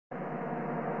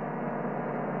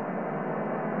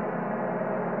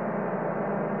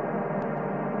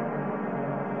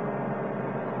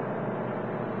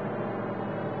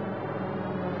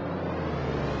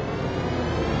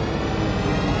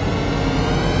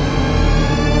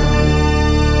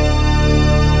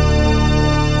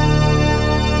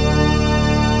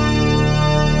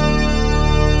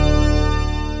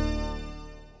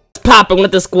popping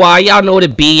with the squad? Y'all know what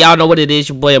it be. Y'all know what it is.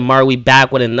 Your boy Amauri. We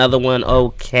back with another one.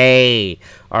 Okay.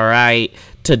 All right.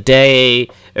 Today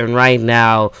and right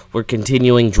now, we're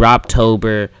continuing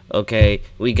Droptober. Okay.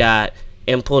 We got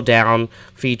Impel down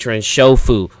featuring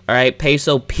Shofu. All right.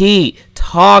 Peso Pete.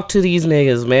 Talk to these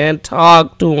niggas, man.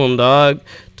 Talk to them, dog.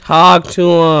 Talk to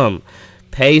them.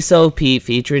 Peso Pete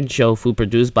featuring Shofu,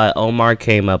 produced by Omar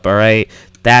came up. All right.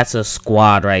 That's a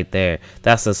squad right there.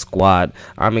 That's a squad.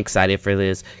 I'm excited for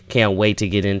this. Can't wait to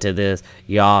get into this.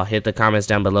 Y'all hit the comments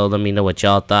down below. Let me know what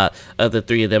y'all thought of the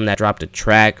three of them that dropped a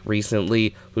track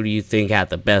recently. Who do you think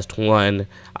had the best one?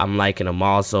 I'm liking them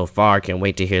all so far. Can't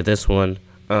wait to hear this one.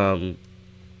 I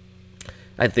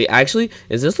think actually,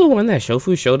 is this the one that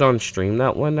Shofu showed on stream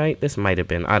that one night? This might have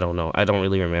been. I don't know. I don't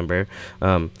really remember.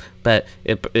 But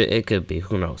it could be.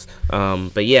 Who knows?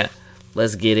 But yeah.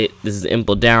 Let's get it. This is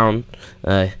Impel down.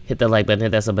 Hit that like button,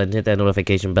 hit that sub button, hit that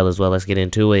notification bell as well. Let's get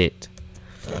into it.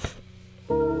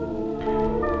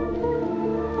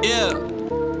 Yeah.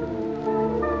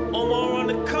 Omar on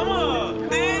the come up.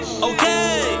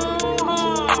 Okay.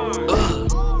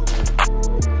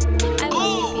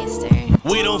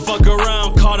 We don't fuck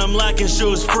around, caught him lacking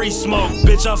shoes, free smoke.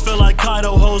 Bitch, I feel like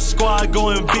Kaido, whole squad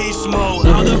going beast mode.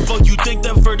 How the fuck you think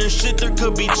that for this shit there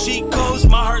could be cheat codes?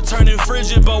 My heart turning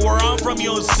frigid, but where I'm from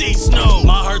you don't see snow.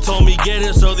 My heart told me get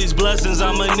it, so these blessings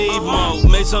I'ma need more.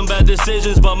 Made some bad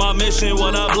decisions, but my mission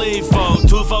what I bleed for.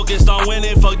 Too focused on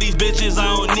winning, fuck these bitches, I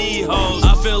don't need hoes.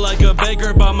 I feel like a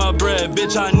baker by my bread,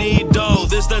 bitch I need dough.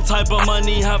 This the type of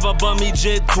money, have a bummy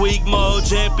jit tweak mode.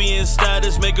 Champion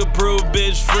status, make a prove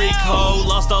bitch freak hoe.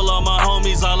 Lost all of my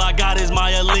homies, all I got is my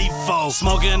elite foe.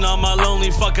 Smoking on my lonely,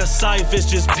 fuck a scythe, it's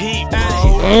just Pete, bro.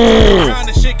 Around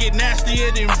the shit get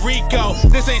nastier than Rico.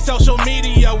 This ain't social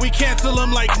media, we cancel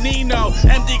them like Nino.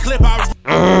 Empty clip,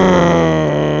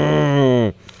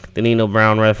 The Nino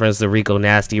Brown reference, the Rico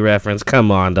Nasty reference. Come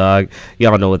on, dog.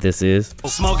 Y'all know what this is.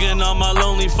 Smoking on my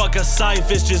lonely, fuck a scythe,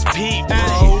 it's just Pete,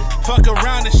 bro. Fuck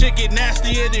around, the shit get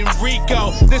nastier than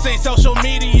Rico. This ain't social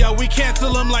media, we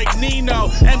cancel them like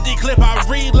Nino. Empty clip, I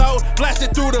reload, blast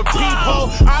it through the peephole.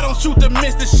 I don't shoot to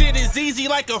miss, the shit is easy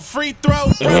like a free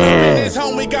throw. Run up in his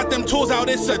home, we got them tools out,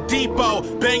 it's a depot.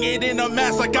 Bang it in a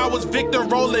mask like I was Victor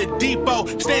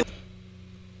Oladipo. Stand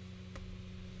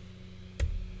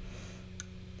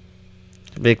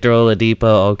Victor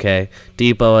Oladipo, okay.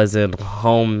 Depot as in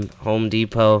Home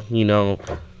Depot, you know.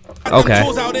 Okay.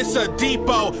 Tools out, it's a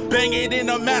depot. Bang it in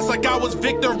a mask like I was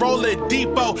Victor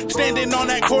Oladipo. Standing on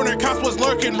that corner, cops was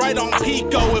lurking right on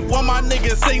Pico. If one of my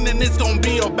niggas sing, then it's gonna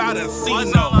be about a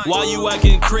C-note. Why you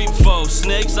acting creep fo?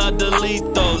 Snakes, I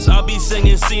delete those. I be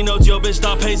singing C-notes, yo bitch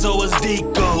thought peso was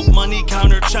deco. Money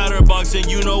counter chatterbox and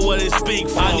you know what it speak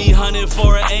for. I need 100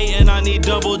 for an 8 and I need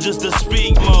double just to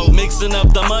speak mode. Mixing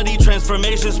up the muddy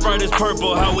transformation, Sprite is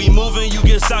purple. How we moving, you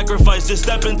get sacrificed, just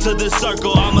step into this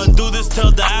circle. I'ma do this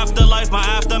till the afterlife, my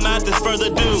aftermath is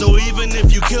further due. So even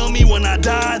if you kill me when I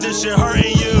die, this shit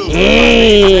hurting you.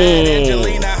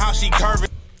 Angelina, how she curving.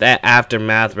 That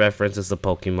aftermath reference is a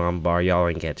Pokemon bar. Y'all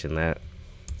ain't catching that.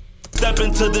 Step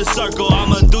into this circle,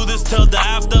 I'ma do this till the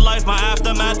afterlife, my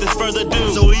aftermath is further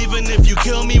due. So even if you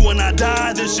kill me when I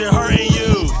die, this shit hurting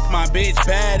you. My bitch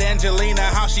bad, Angelina,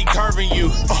 how she curving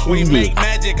you. We make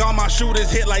magic, all my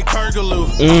shooters hit like Turgaloo.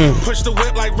 Push the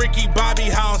whip like Ricky Bobby,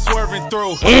 how I'm swerving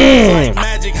through. Like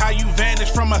magic, how you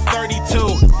vanish from a 32.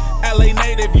 LA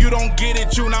native, you don't get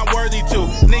it, you not worthy to.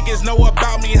 Niggas know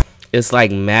about me. It's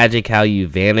like magic how you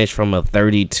vanish from a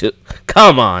 32.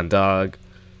 Come on, dog.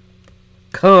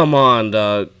 Come on,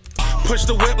 dog. Push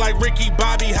the whip like Ricky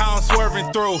Bobby, how I'm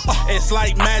swerving through. It's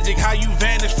like magic, how you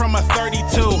vanish from a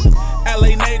 32.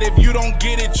 LA native, you don't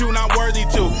get it, you not worthy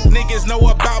to. Niggas know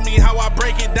about me, how I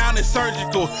break it down, it's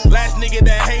surgical. Last nigga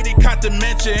that hated caught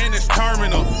dementia in his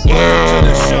terminal. Welcome to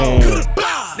the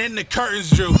show. Then the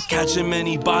curtains drew. Catching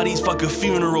many bodies, fuck a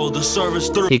funeral, the service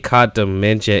through. He caught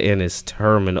dementia in his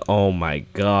terminal. Oh my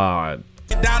god.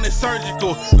 Down is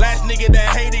surgical. Last nigga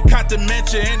that hated caught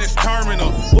dementia in his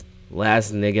terminal.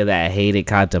 Last nigga that hated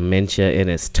caught dementia in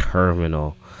his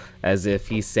terminal. As if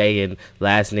he's saying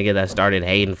last nigga that started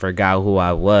hating forgot who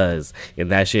I was and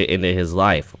that shit ended his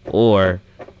life. Or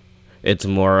it's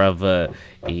more of a,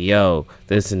 yo,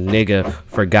 this nigga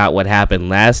forgot what happened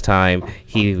last time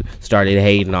he started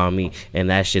hating on me and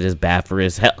that shit is bad for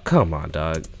his health. Come on,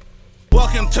 dog.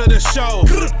 Welcome to the show.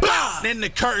 then the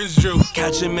curtains drew.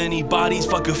 Catching many bodies,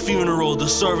 fuck a funeral, the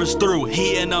service through.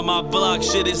 Heating up my block,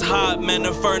 shit is hot, man,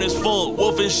 the furnace full.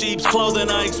 Wolf in sheep's clothing,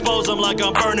 I expose them like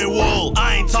I'm burning wool.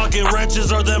 I ain't talking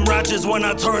wrenches or them ratchets when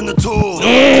I turn the tool.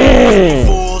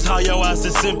 Fools, how your ass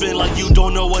is simping like you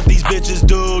don't know what these bitches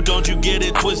do. Don't you get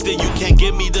it twisted, you can't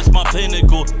get me, this my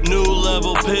pinnacle. New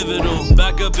level pivotal,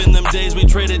 back up in them days we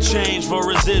traded change for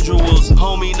residuals.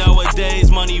 Homie,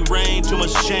 nowadays money rain, too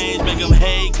much change, make them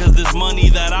hate. Cause this money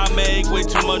that I make, way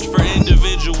too much for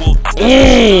individual.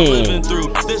 Living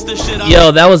through. This the shit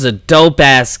Yo, that was a dope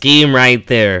ass scheme right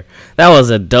there. That was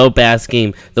a dope ass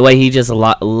scheme. The way he just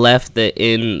left the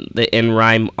end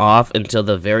rhyme off until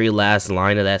the very last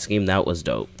line of that scheme, that was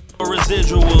dope.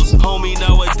 Residuals, homie,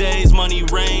 nowadays money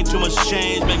rain, too much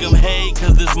change, make them hate.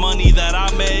 Cause this money that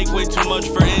I make, way too much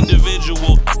for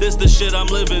individual. This the shit I'm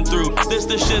living through, this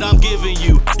the shit I'm giving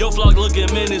you. Your flock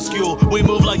looking minuscule, we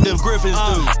move like them griffins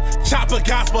do. Chopper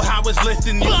gospel, how it's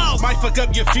lifting you. Might fuck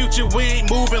up your future, we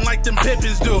ain't moving like them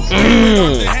pippins do.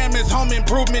 The hammers, home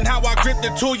improvement, how I grip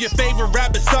the tool. Your favorite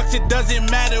rapper sucks, it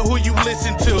doesn't matter who you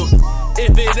listen to.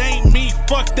 If it ain't me,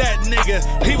 fuck that nigga.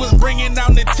 He was bringing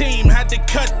down the team, had to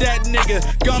cut that nigga.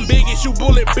 Gun big and shoot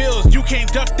bullet bills, you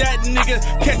can't duck that nigga.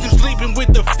 Catch him sleeping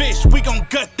with the fish, we gon'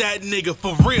 gut that nigga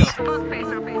for real.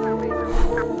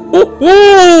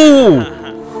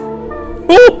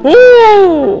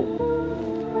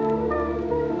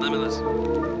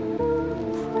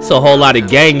 It's a whole lot of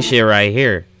gang shit right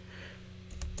here.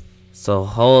 It's a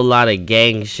whole lot of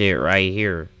gang shit right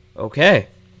here. Okay.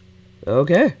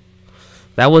 Okay.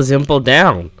 That was Impel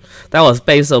down. That was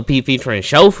Peso P featuring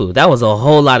Shofu. That was a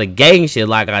whole lot of gang shit,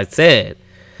 like I said.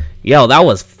 Yo, that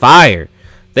was fire.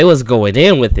 They was going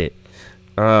in with it.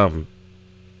 I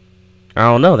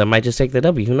don't know. That might just take the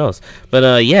W. Who knows?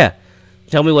 But, yeah.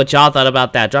 Tell me what y'all thought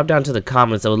about that. Drop down to the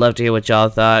comments. I would love to hear what y'all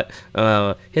thought.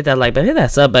 Hit that like button. Hit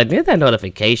that sub button. Hit that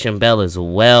notification bell as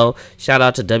well. Shout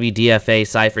out to WDFA,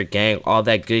 Cypher Gang, all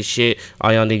that good shit.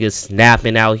 All y'all niggas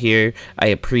snapping out here. I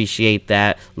appreciate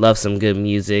that. Love some good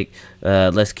music.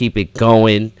 Let's keep it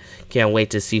going. Can't wait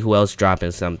to see who else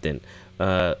dropping something.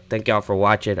 Thank y'all for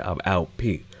watching. I'm out.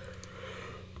 Peace.